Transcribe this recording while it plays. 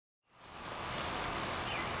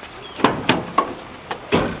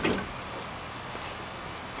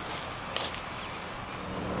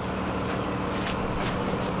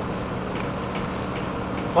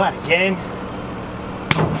Flat again.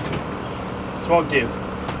 This won't do.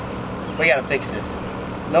 We gotta fix this.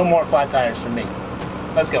 No more flat tires for me.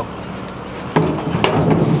 Let's go.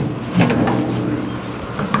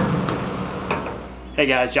 Hey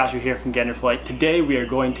guys, Joshua here from Get Under Flight. Today we are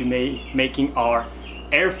going to be making our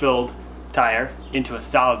air-filled tire into a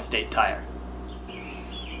solid state tire.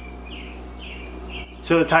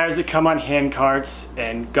 So the tires that come on hand carts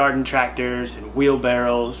and garden tractors and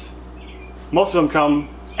wheelbarrows, most of them come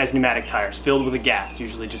as pneumatic tires filled with a gas,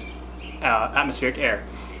 usually just atmospheric air.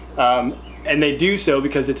 And they do so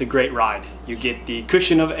because it's a great ride. You get the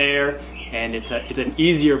cushion of air and it's an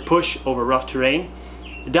easier push over rough terrain.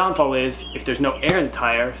 The downfall is if there's no air in the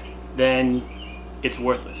tire, then it's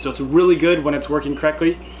worthless. So it's really good when it's working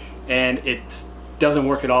correctly, and it doesn't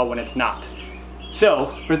work at all when it's not.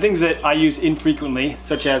 So for things that I use infrequently,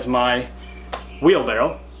 such as my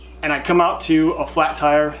wheelbarrow, and I come out to a flat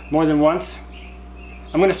tire more than once,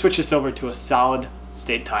 I'm going to switch this over to a solid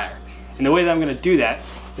state tire. And the way that I'm going to do that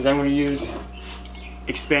is I'm going to use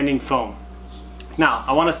expanding foam. Now,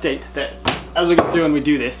 I want to state that as we go through and we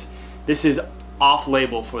do this, this is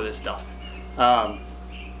off-label for this stuff.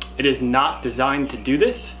 It is not designed to do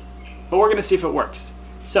this, but we're going to see if it works.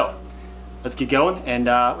 So, let's get going and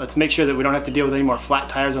let's make sure that we don't have to deal with any more flat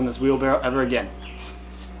tires on this wheelbarrow ever again.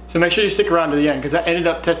 So make sure you stick around to the end, because I ended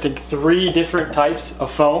up testing 3 different types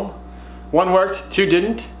of foam. 1 worked, 2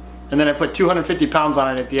 didn't, and then I put 250 pounds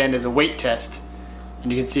on it at the end as a weight test.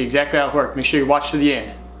 And you can see exactly how it worked. Make sure you watch to the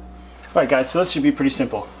end. Alright guys, so this should be pretty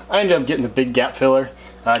simple. I ended up getting the big gap filler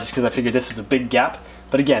just because I figured this was a big gap.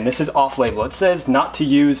 But again, this is off-label. It says not to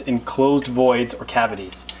use in closed voids or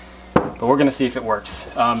cavities. But we're going to see if it works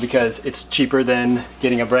because it's cheaper than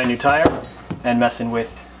getting a brand new tire and messing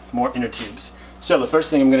with more inner tubes. So the first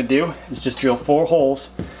thing I'm going to do is just drill 4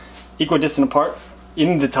 holes equidistant apart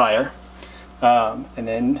in the tire and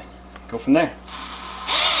then go from there.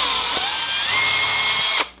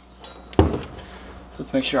 So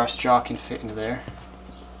let's make sure our straw can fit into there.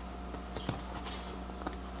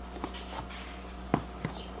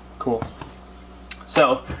 Cool.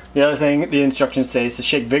 So the other thing the instructions say is to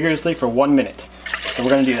shake vigorously for 1 minute. So we're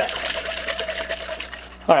going to do that.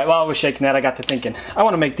 Alright, while I was shaking that, I got to thinking, I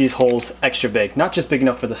want to make these holes extra big. Not just big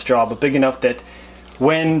enough for the straw, but big enough that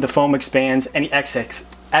when the foam expands, any excess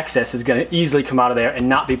is going to easily come out of there and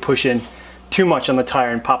not be pushing too much on the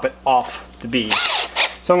tire and pop it off the bead.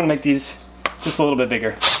 So I'm going to make these just a little bit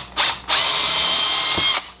bigger.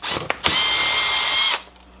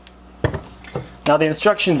 Now the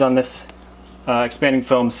instructions on this expanding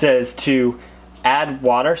foam says to add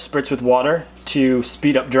water, spritz with water, to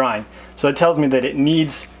speed up drying. So it tells me that it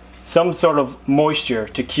needs some sort of moisture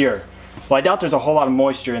to cure. Well, I doubt there's a whole lot of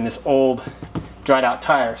moisture in this old dried out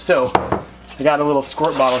tire. So I got a little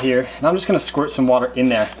squirt bottle here, and I'm just going to squirt some water in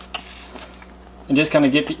there and just kind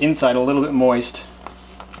of get the inside a little bit moist.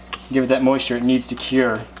 Give it that moisture it needs to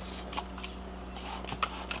cure.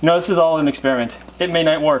 You know, this is all an experiment. It may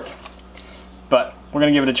not work, but we're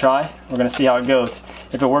going to give it a try. We're going to see how it goes.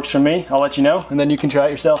 If it works for me, I'll let you know, and then you can try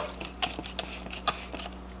it yourself.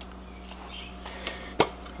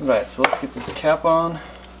 Alright, so let's get this cap on.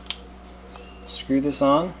 Screw this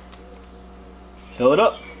on. Fill it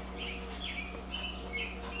up.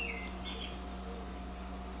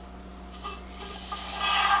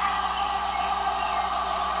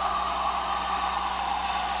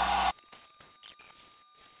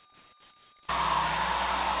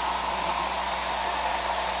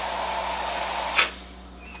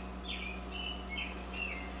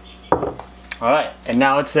 Alright, and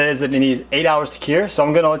now it says that it needs 8 hours to cure, so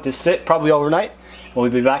I'm going to let this sit probably overnight. We'll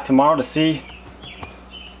be back tomorrow to see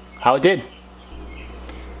how it did.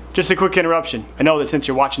 Just a quick interruption. I know that since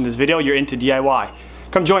you're watching this video, you're into DIY.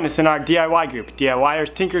 Come join us in our DIY group,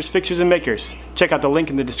 DIYers, Tinkers, Fixers, and Makers. Check out the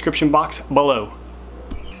link in the description box below.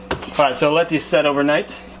 Alright, so let these set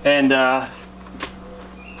overnight, and I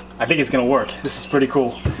think it's going to work. This is pretty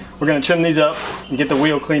cool. We're going to trim these up and get the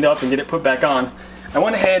wheel cleaned up and get it put back on. I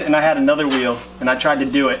went ahead and I had another wheel and I tried to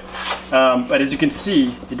do it, but as you can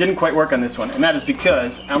see, it didn't quite work on this one, and that is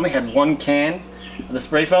because I only had 1 can of the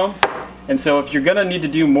spray foam. And so if you're gonna need to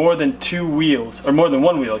do more than 2 wheels, or more than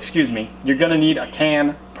 1 wheel, excuse me, you're gonna need a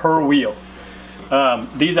can per wheel.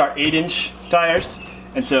 These are 8-inch tires,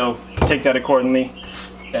 and so take that accordingly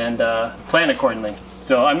and plan accordingly.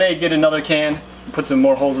 So I may get another can, put some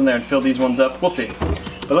more holes in there and fill these ones up. We'll see.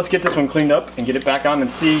 But let's get this one cleaned up and get it back on and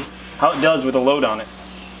see how it does with a load on it.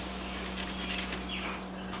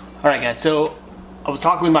 Alright guys, so I was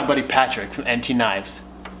talking with my buddy Patrick from MTKnives.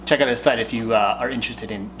 Check out his site if you are interested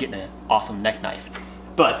in getting an awesome neck knife.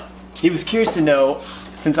 But he was curious to know,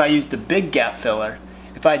 since I used the big gap filler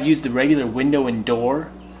if I'd used the regular window and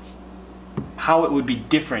door, how it would be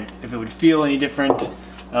different, if it would feel any different,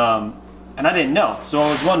 and I didn't know. So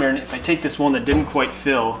I was wondering if I take this one that didn't quite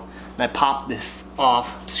fill and I pop this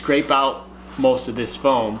off, scrape out most of this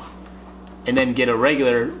foam, and then get a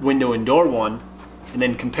regular window and door one, and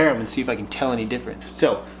then compare them and see if I can tell any difference.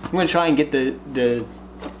 So I'm going to try and get the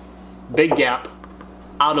big gap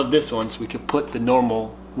out of this one so we can put the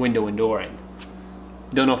normal window and door in.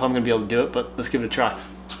 Don't know if I'm going to be able to do it, but let's give it a try.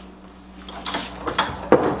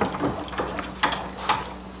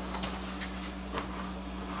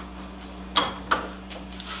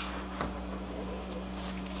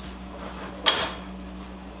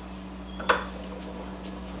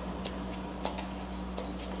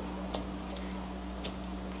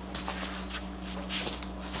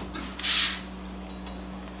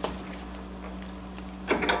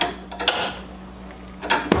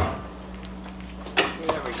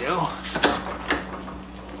 Go.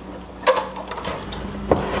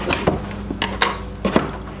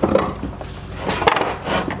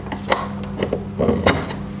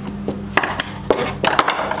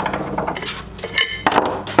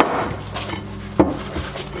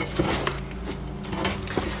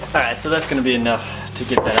 Alright, so that's going to be enough to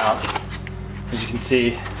get that out. As you can see,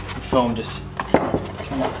 the foam just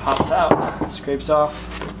kind of pops out, scrapes off.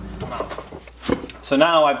 So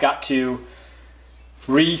now I've got to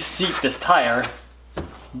reseat this tire,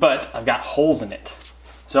 but I've got holes in it.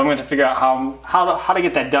 So I'm going to figure out how to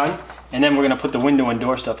get that done, and then we're going to put the window and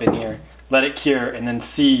door stuff in here, let it cure, and then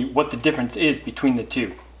see what the difference is between the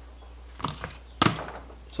two.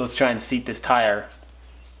 So let's try and seat this tire.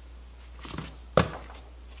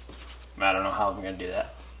 I don't know how I'm going to do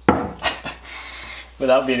that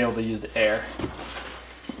without being able to use the air.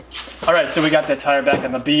 Alright, so we got that tire back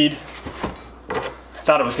on the bead. I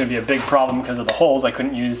thought it was going to be a big problem because of the holes. I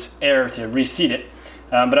couldn't use air to reseat it,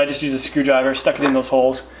 but I just used a screwdriver, stuck it in those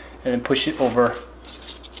holes, and then pushed it over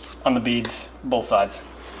on the beads, both sides.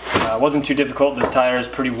 It wasn't too difficult. This tire is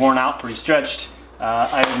pretty worn out, pretty stretched.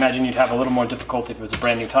 I imagine you'd have a little more difficulty if it was a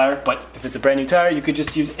brand new tire, but if it's a brand new tire, you could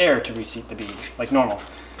just use air to reseat the bead, like normal.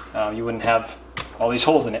 You wouldn't have all these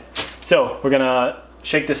holes in it. So we're going to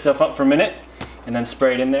shake this stuff up for a minute and then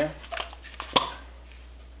spray it in there.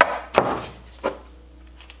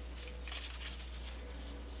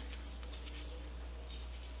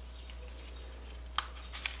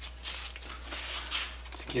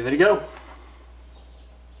 Give it a go.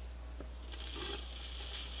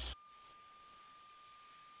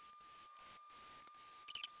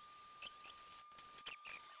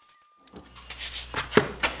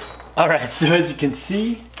 Alright, so as you can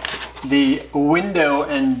see, the window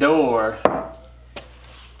and door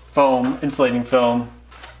foam, insulating foam,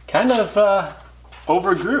 kind of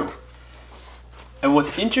overgrew. And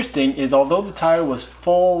what's interesting is although the tire was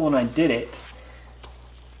full when I did it,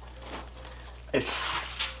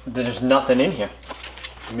 there's nothing in here.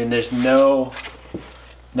 I mean, there's no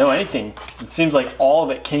anything. It seems like all of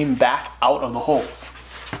it came back out of the holes.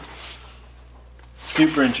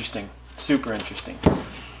 Super interesting, super interesting.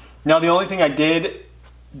 Now the only thing I did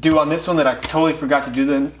do on this one that I totally forgot to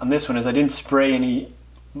do on this one is I didn't spray any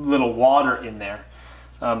little water in there.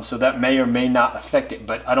 So that may or may not affect it,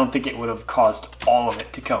 but I don't think it would have caused all of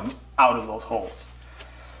it to come out of those holes.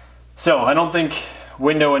 So I don't think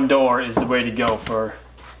window and door is the way to go for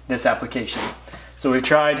this application. So we've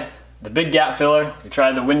tried the big gap filler, we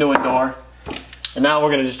tried the window and door, and now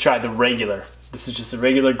we're going to just try the regular. This is just the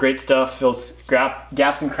regular great stuff, fills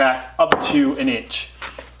gaps and cracks up to 1 inch.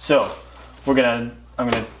 So I'm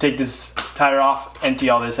gonna take this tire off, empty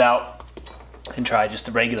all this out, and try just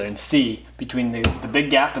the regular and see between the big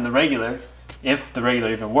gap and the regular, if the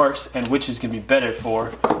regular even works, and which is going to be better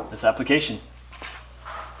for this application.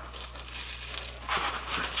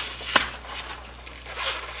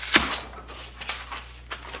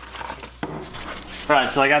 Alright,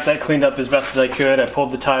 so I got that cleaned up as best as I could. I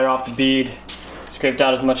pulled the tire off the bead, scraped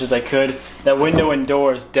out as much as I could. That window and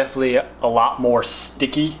door is definitely a lot more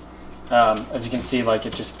sticky. As you can see, like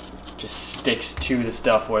it just sticks to the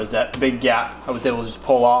stuff, whereas that big gap I was able to just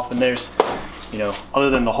pull off, and there's, you know, other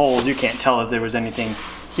than the holes, you can't tell if there was anything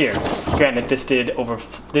here. Granted, this did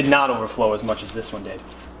not overflow as much as this one did,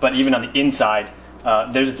 but even on the inside,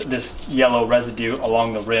 there's this yellow residue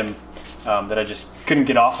along the rim that I just couldn't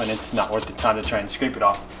get off, and it's not worth the time to try and scrape it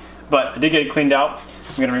off. But I did get it cleaned out.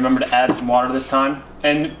 I'm going to remember to add some water this time,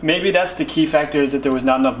 and maybe that's the key factor, is that there was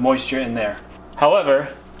not enough moisture in there. However,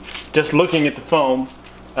 just looking at the foam,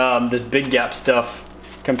 this big gap stuff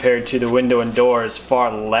compared to the window and door is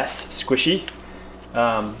far less squishy.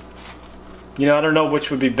 You know, I don't know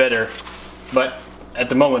which would be better, but at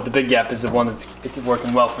the moment, the big gap is the one it's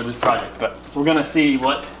working well for this project. But we're gonna see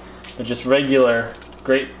what the just regular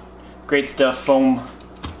great stuff foam,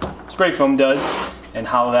 spray foam does, and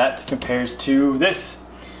how that compares to this.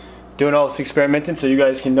 Doing all this experimenting so you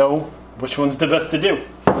guys can know which one's the best to do.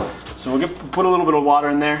 So we'll put a little bit of water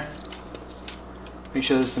in there. Make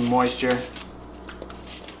sure there's some moisture.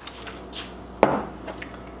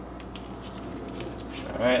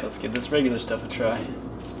 Alright, let's give this regular stuff a try.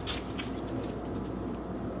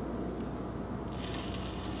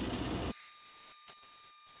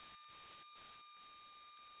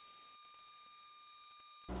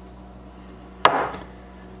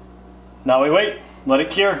 Now we wait, let it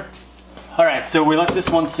cure. Alright, so we let this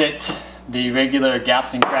one sit, the regular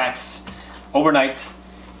gaps and cracks, overnight,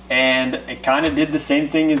 and it kind of did the same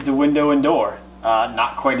thing as the window and door.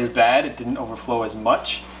 Not quite as bad, it didn't overflow as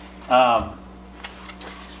much, but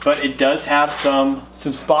it does have some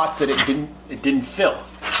spots that it didn't fill.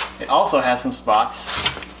 It also has some spots, see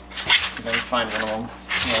if I can find one of them,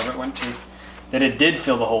 wherever it went to, that it did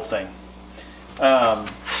fill the whole thing.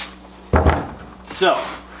 So,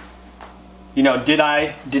 you know, did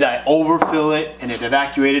I overfill it and it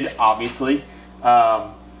evacuated? Obviously.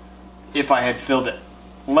 If I had filled it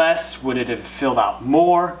less, would it have filled out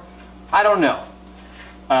more? I don't know.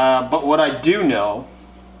 But what I do know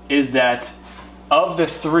is that of the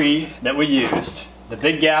three that we used, the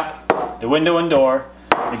big gap, the window and door,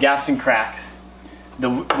 the gaps and cracks, the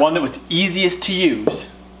one that was easiest to use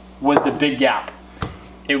was the big gap.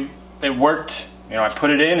 It worked, you know, I put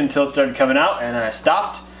it in until it started coming out and then I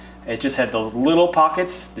stopped. It just had those little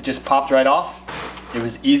pockets that just popped right off. It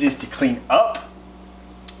was easiest to clean up.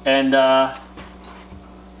 And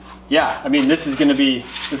yeah, I mean, this is gonna be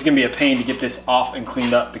a pain to get this off and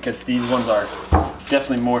cleaned up because these ones are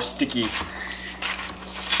definitely more sticky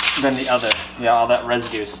than the other. Yeah, all that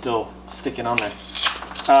residue is still sticking on there.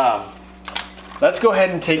 Let's go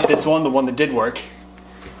ahead and take this one, the one that did work,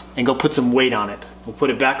 and go put some weight on it. We'll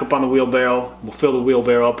put it back up on the wheelbarrow. We'll fill the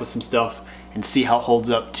wheelbarrow up with some stuff and see how it holds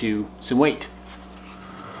up to some weight.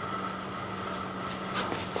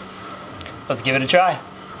 Let's give it a try.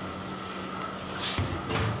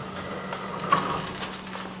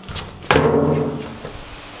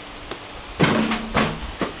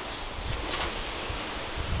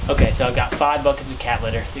 Okay, so I've got 5 buckets of cat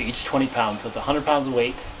litter. They're each 20 pounds, so it's 100 pounds of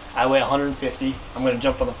weight. I weigh 150. I'm gonna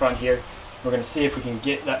jump on the front here. We're gonna see if we can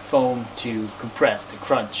get that foam to compress, to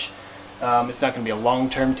crunch. It's not going to be a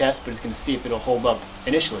long-term test, but it's going to see if it'll hold up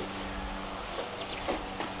initially.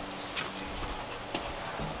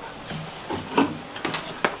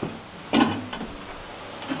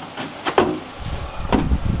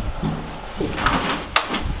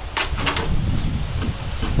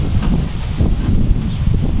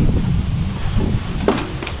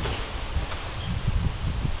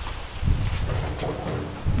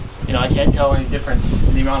 You know, I can't tell any difference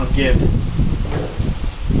in the amount of give.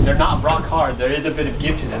 They're not rock hard. There is a bit of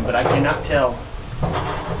give to them, but I cannot tell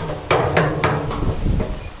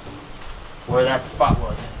where that spot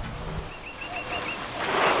was.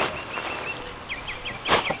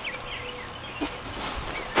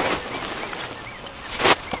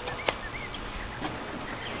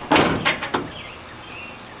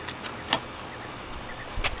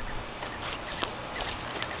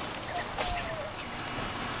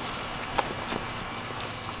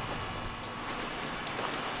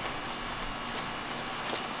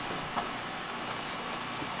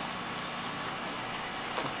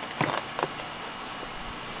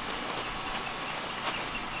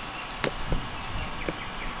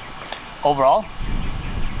 Overall,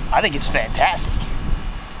 I think it's fantastic.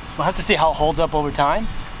 We'll have to see how it holds up over time,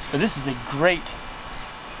 but this is a great,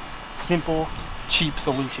 simple, cheap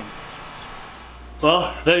solution.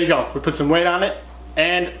 Well, there you go. We put some weight on it,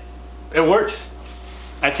 and it works.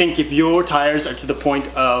 I think if your tires are to the point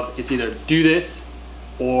of it's either do this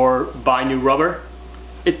or buy new rubber,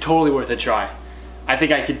 it's totally worth a try. I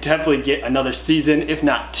think I could definitely get another season, if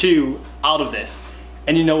not 2, out of this.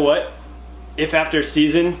 And you know what? If after a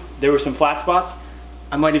season there were some flat spots,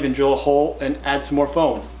 I might even drill a hole and add some more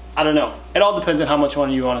foam. I don't know. It all depends on how much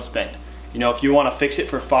money you want to spend. You know, if you want to fix it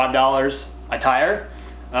for $5 a tire,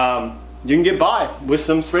 you can get by with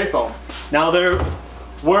some spray foam. Now there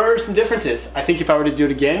were some differences. I think if I were to do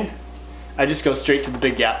it again, I'd just go straight to the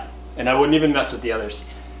big gap and I wouldn't even mess with the others.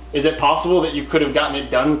 Is it possible that you could have gotten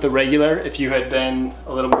it done with the regular if you had been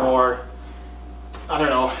a little more, I don't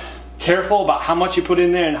know, careful about how much you put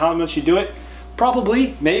in there and how much you do it?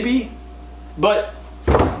 Probably, maybe, but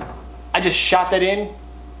I just shot that in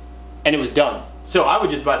and it was done. So I would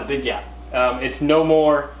just buy the big gap. It's no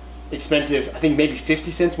more expensive. I think maybe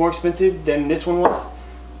 50 cents more expensive than this one was.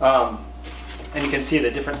 And you can see the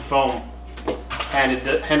different foam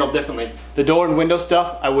handled differently. The door and window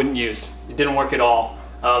stuff I wouldn't use. It didn't work at all.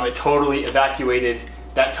 It totally evacuated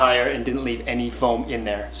that tire and didn't leave any foam in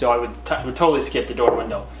there. So I would totally skip the door and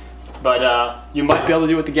window. But you might be able to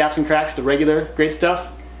do with the gaps and cracks, the regular great stuff.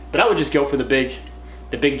 But I would just go for the big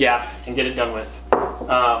gap and get it done with.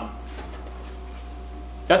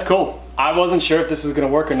 That's cool. I wasn't sure if this was gonna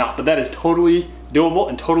work or not, but that is totally doable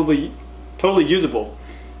and totally usable.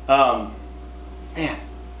 Man,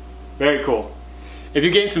 very cool. If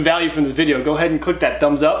you gained some value from this video, go ahead and click that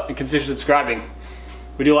thumbs up and consider subscribing.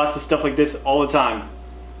 We do lots of stuff like this all the time.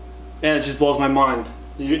 And it just blows my mind.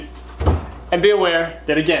 And be aware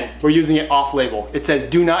that, again, we're using it off-label. It says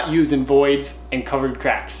do not use in voids and covered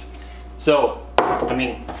cracks. So, I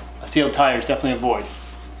mean, a sealed tire is definitely a void.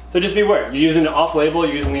 So just be aware, you're using it off-label,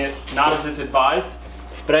 you're using it not as it's advised.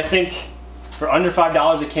 But I think for under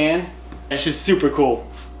 $5 a can, it's just super cool.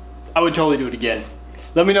 I would totally do it again.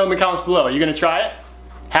 Let me know in the comments below. Are you gonna try it?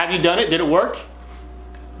 Have you done it? Did it work?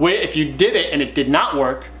 If you did it and it did not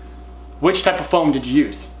work, which type of foam did you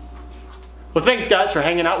use? Well, thanks guys for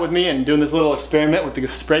hanging out with me and doing this little experiment with the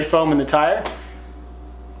spray foam in the tire.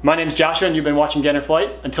 My name's Joshua and you've been watching Gainer Flight.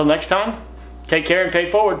 Until next time, take care and pay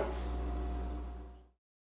it forward.